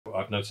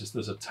I've noticed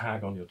there's a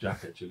tag on your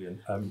jacket,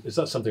 Julian. Is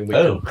that something we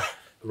can,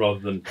 rather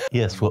than...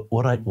 Yes, well,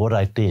 what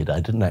I did, I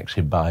didn't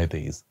actually buy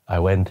these. I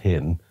went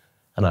in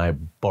and I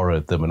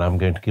borrowed them, and I'm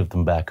going to give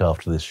them back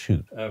after this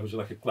shoot. Was it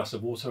like a glass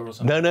of water or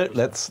something? No,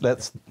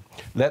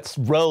 let's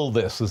roll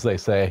this, as they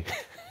say.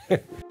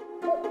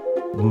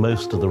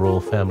 Most of the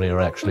royal family are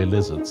actually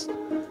lizards.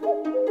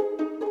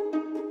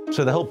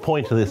 So the whole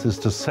point of this is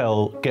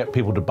to get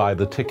people to buy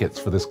the tickets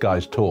for this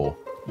guy's tour.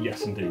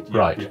 Yes, indeed. Yeah,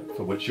 right. Yeah,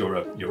 for which you're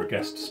a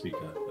guest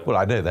speaker. Well,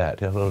 I know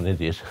that. I'm not an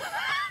idiot.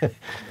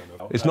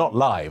 It's not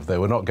live, though.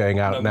 We're not going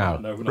out now.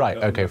 No, we're not. Right,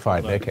 okay,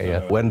 fine. Okay,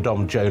 yeah. When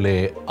Dom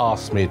Joly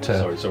asked me to...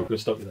 Sorry, we're going to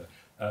stop you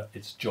there.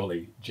 It's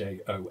Joly,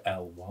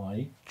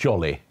 J-O-L-Y.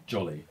 Jolly.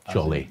 Jolly.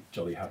 Jolly.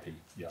 Jolly happy,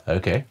 yeah.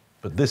 Okay,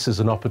 but this is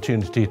an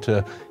opportunity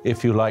to,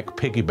 if you like,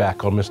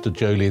 piggyback on Mr.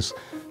 Joly's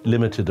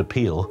limited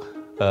appeal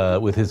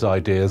with his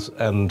ideas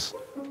and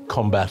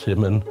combat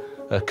him and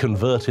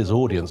convert his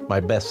audience. My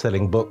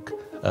best-selling book,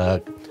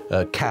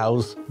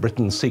 Cows,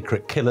 Britain's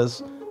Secret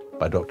Killers,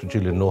 by Dr.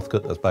 Julian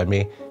Northcote, that's by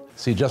me.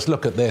 See, just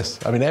look at this.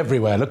 I mean,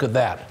 everywhere, look at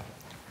that.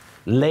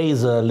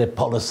 Laser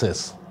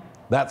lipolysis.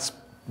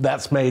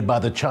 That's made by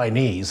the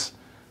Chinese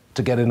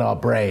to get in our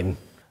brain.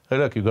 Oh,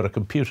 look, you've got a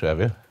computer, have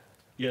you?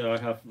 Yeah, I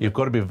have. You've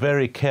got to be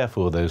very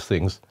careful with those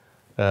things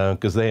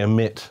because they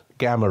emit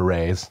gamma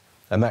rays,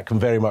 and that can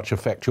very much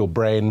affect your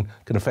brain,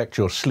 can affect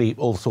your sleep,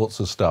 all sorts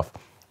of stuff.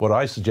 What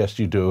I suggest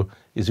you do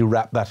is you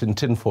wrap that in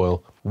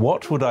tinfoil.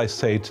 What would I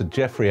say to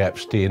Jeffrey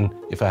Epstein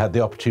if I had the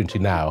opportunity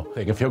now?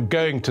 If you're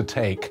going to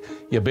take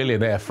your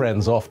billionaire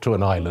friends off to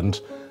an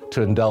island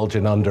to indulge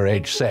in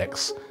underage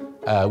sex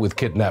with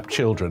kidnapped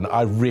children,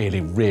 I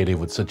really, really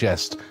would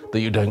suggest that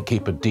you don't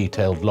keep a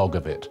detailed log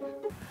of it.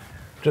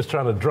 Just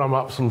trying to drum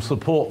up some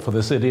support for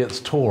this idiot's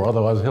tour,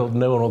 otherwise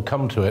no one will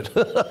come to it.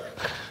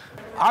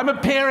 I'm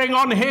appearing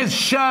on his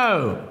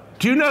show.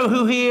 Do you know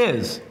who he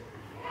is?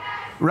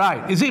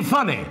 Right, is he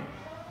funny?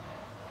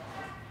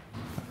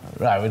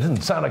 Right, it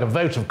didn't sound like a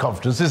vote of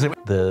confidence, is it?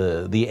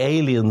 The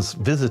aliens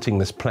visiting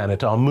this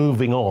planet are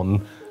moving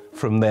on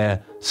from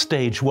their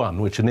stage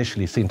one, which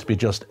initially seemed to be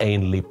just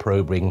anally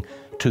probing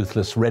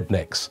toothless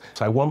rednecks.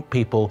 So I want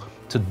people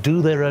to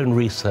do their own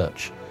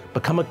research,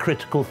 become a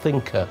critical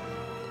thinker,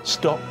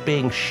 stop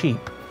being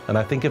sheep. And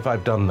I think if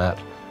I've done that,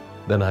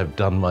 then I've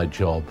done my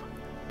job.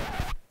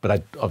 But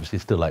I'd obviously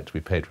still like to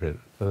be paid for it.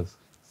 That's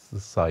a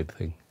side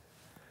thing.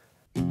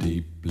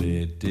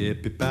 Deeply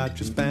dippy about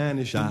your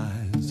Spanish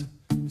eyes,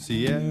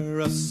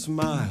 Sierra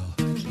smile,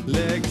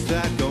 legs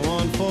that go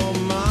on for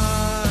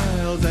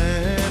miles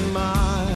and miles.